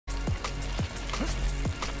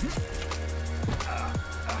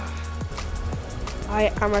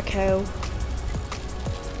I am a cow.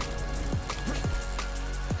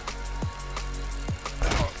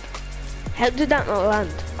 How did that not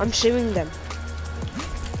land? I'm suing them.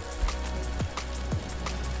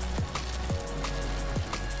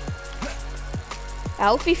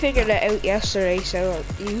 Alfie figured it out yesterday, so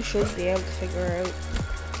you should be able to figure it out.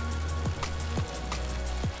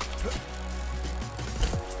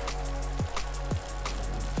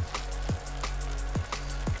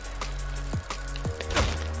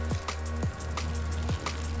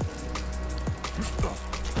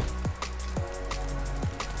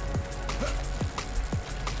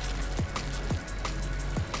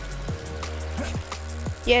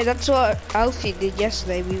 Yeah, that's what Alfie did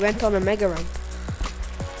yesterday. We went on a mega ramp.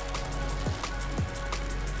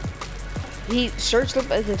 He searched up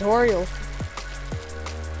a tutorial.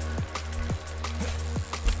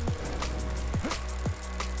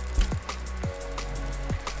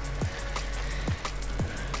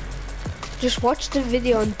 Just watch the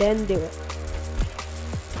video and then do it.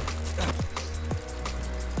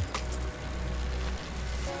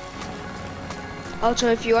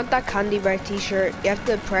 Also, if you want that candy bar t-shirt, you have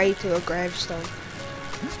to pray to a gravestone.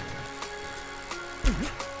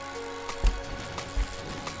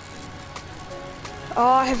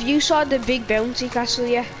 Oh, have you saw the big bouncy castle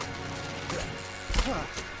yet?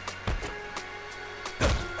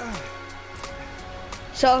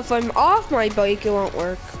 So if I'm off my bike, it won't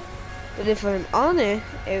work. But if I'm on it,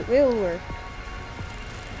 it will work.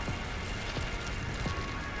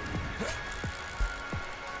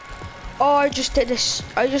 Oh, I just did this.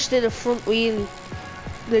 I just did a front wheel,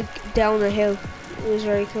 like down a hill. It was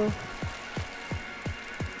very cool.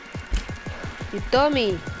 You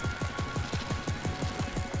dummy!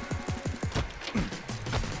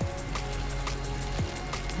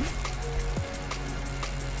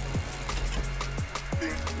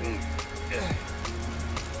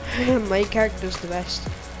 My character's the best.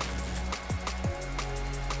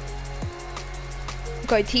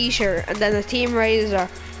 Got a t-shirt and then a Team Razor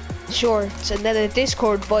shorts and then a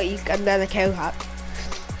Discord bike and then a cow hat.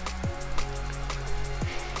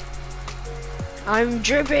 I'm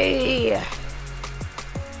drippy!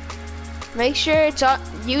 Make sure it's on,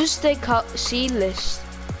 use the seed list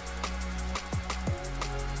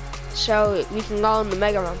so we can go on the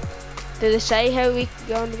Mega Man. Did it say how we can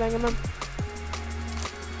go on the Mega Man?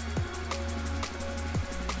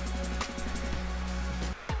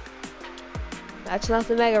 That's not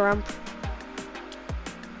the mega ramp.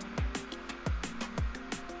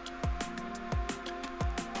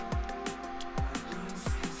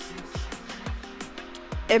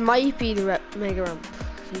 It might be the mega ramp.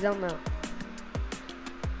 You don't know.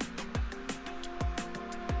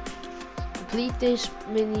 Complete this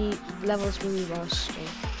levels mini boss game.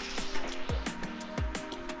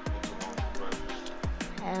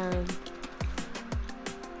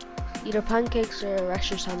 Either pancakes or a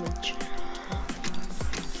rasher sandwich.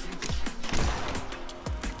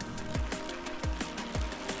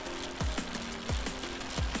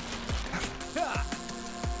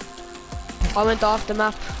 I went off the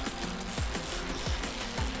map.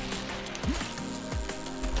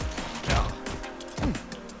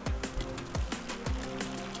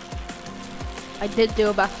 I did do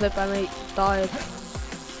a backflip and I died.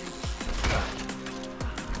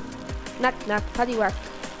 Knock knock, paddywhack.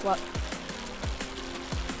 What?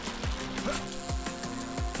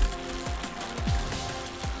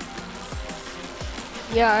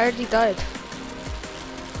 Yeah, I already died.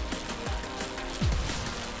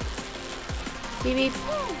 Beep beep.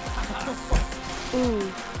 Ooh.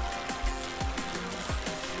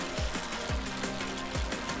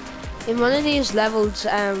 In one of these levels,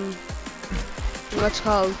 what's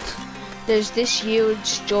called? There's this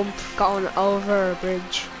huge jump going over a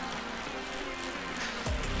bridge.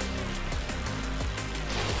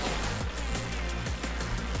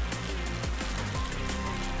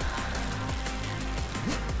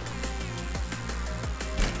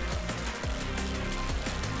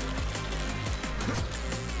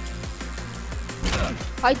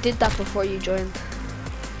 I did that before you joined.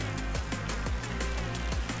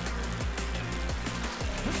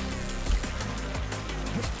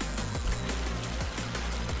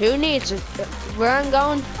 Who needs it? Where I'm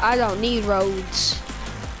going, I don't need roads.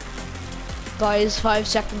 Guys, 5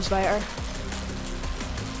 seconds later.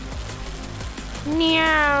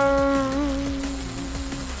 Meow.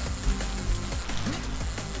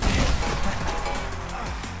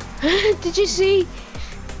 Did you see?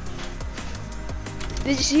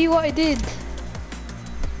 Did you see what I did?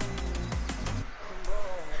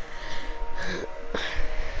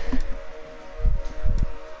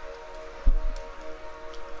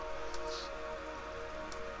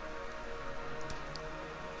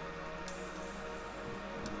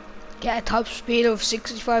 Get a top speed of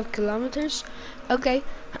 65 kilometers. Okay.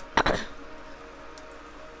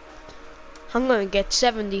 I'm gonna get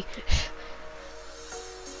 70.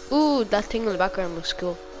 Ooh, that thing in the background looks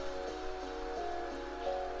cool.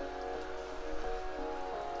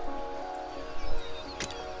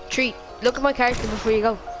 Treat, look at my character before you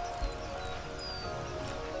go.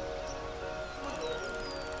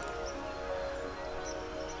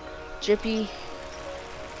 Drippy.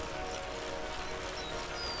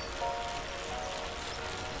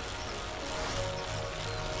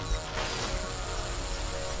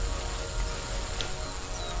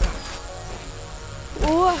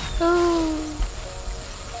 Whoa.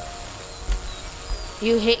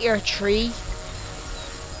 You hit your tree.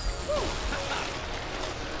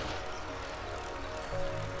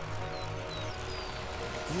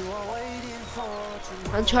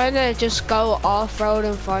 I'm trying to just go off-road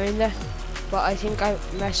and find it, but I think I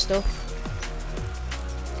messed up.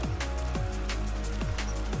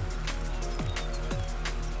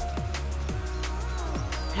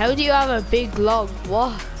 How do you have a big log?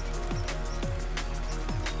 What?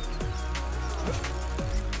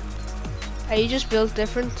 Are you just built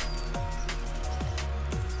different?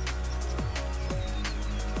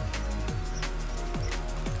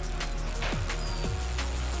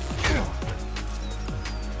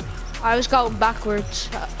 I was going backwards.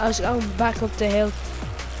 I was going back up the hill.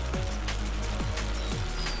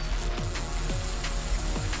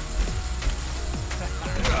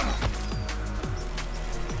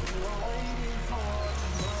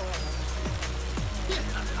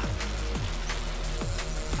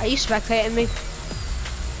 Are you spectating me?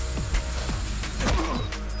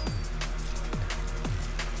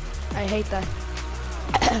 I hate that.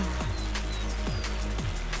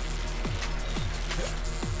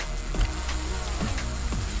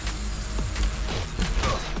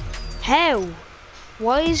 How?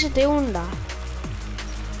 Why is it doing that?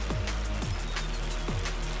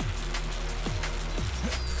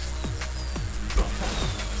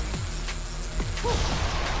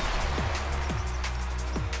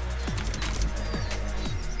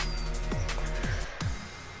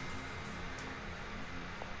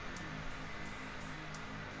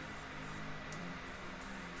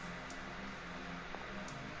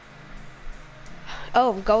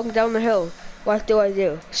 Oh, I'm going down the hill. What do I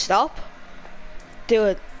do? Stop? Do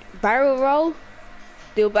a barrel roll?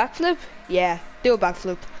 Do a backflip? Yeah, do a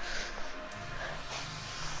backflip.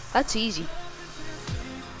 That's easy.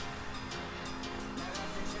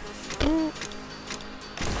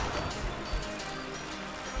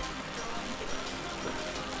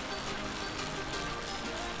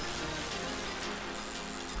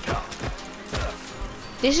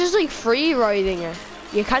 This is like free riding it.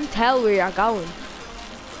 You can't tell where you're going.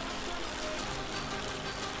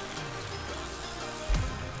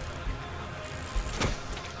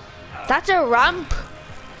 That's a ramp.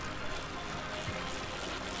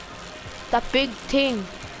 That big thing.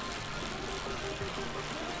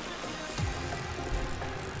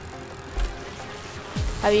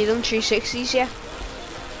 Have you done 360s yet?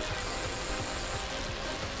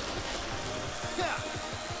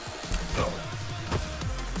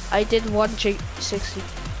 I did one 360.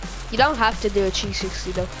 You don't have to do a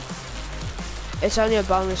 360 though. It's only a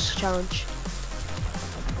bonus challenge.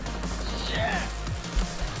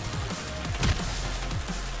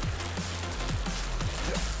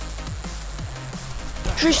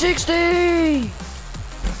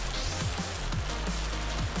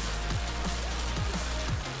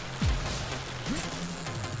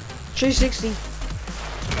 360!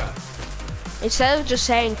 Instead of just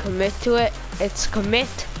saying commit to it, it's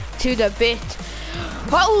commit to the bit.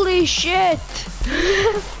 Holy shit!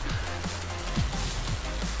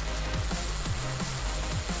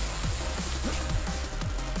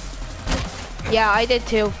 Yeah, I did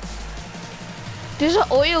too. There's an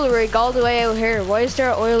oil rig all the way out here. Why is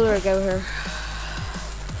there an oil rig out here?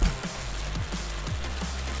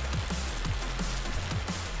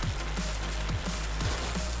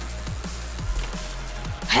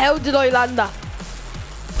 How did I land that?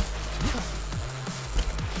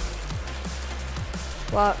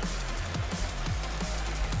 What?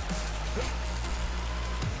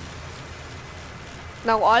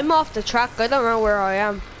 No, I'm off the track. I don't know where I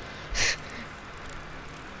am.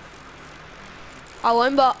 Oh,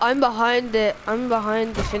 I'm behind the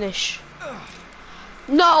finish.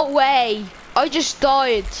 No way! I just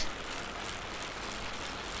died.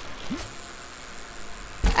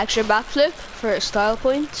 Extra backflip for style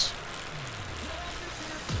points.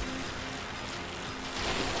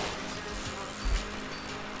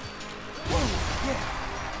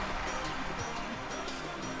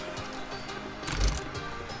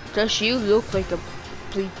 Just you look like a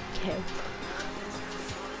complete cow.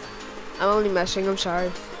 I'm only messing, I'm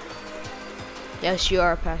sorry. Yes, you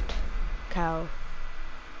are a pet cow.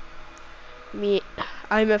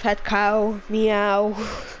 I'm a pet cow. Meow.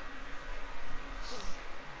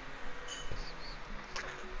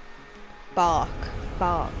 Bark,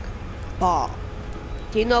 bark, bark.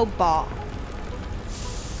 Do you know bark?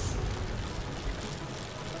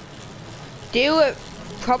 Do it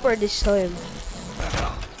proper this time.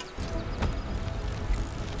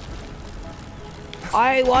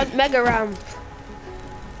 I want Mega Ramp.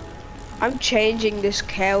 I'm changing this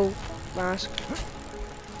cow mask.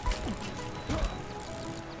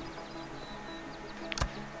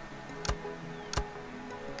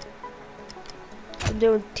 I'm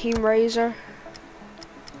doing Team Razor.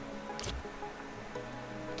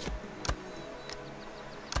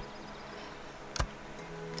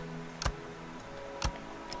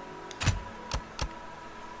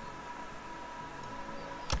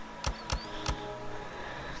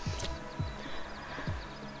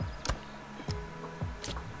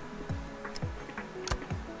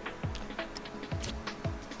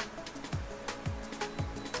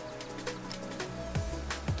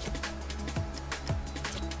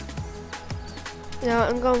 Yeah,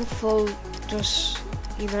 I'm going full just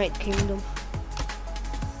United Kingdom.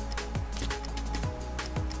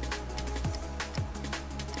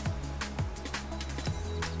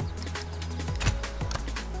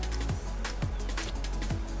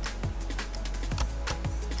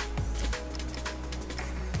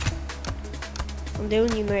 I'm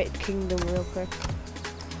doing United Kingdom real quick.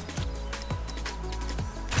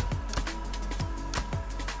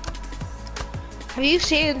 Have you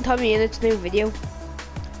seen Tommy Innit's new video?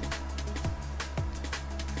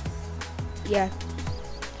 Yeah.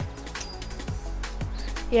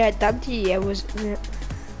 Yeah, Dante, yeah, was in it.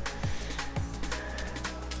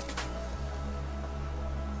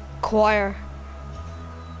 Choir.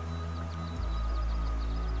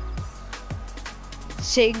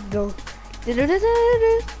 Signal.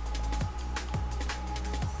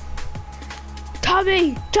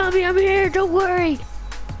 Tommy! Tommy, I'm here, don't worry!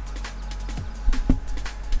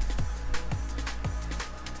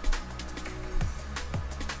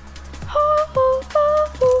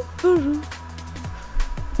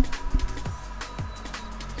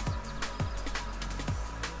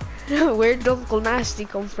 Where'd Uncle Nasty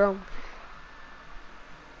come from?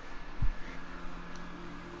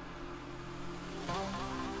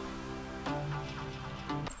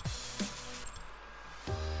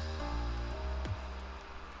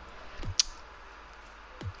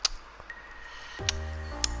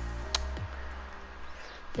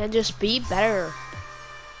 Then just be better.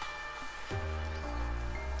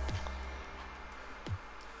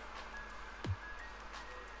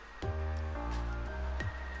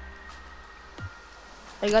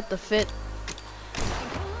 I got the fit.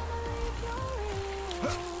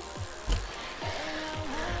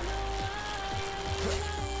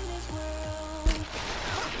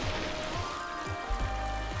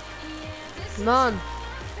 None.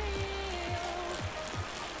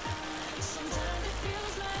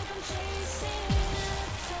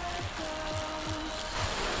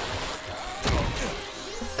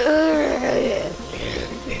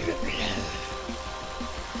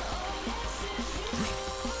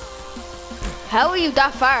 How are you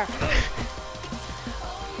that far?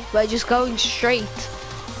 By just going straight.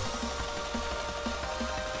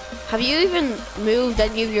 Have you even moved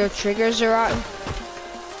any of your triggers around?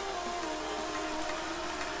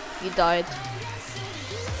 You died.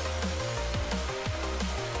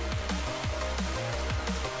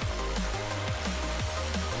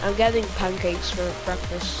 I'm getting pancakes for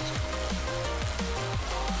breakfast.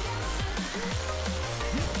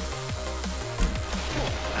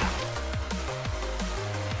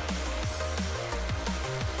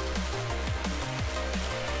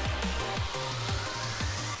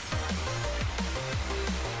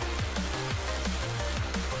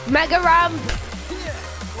 Mega Ramp!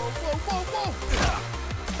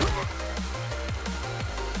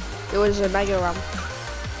 It was a Mega Ramp.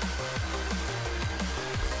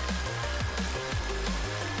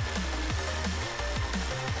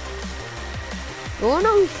 You're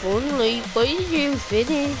no fun, like, why did you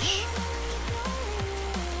finish?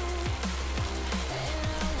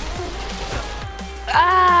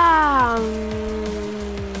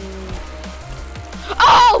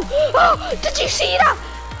 Oh! Did you see that?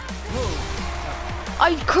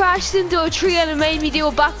 I crashed into a tree and it made me do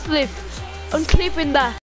a backflip. I'm clipping that.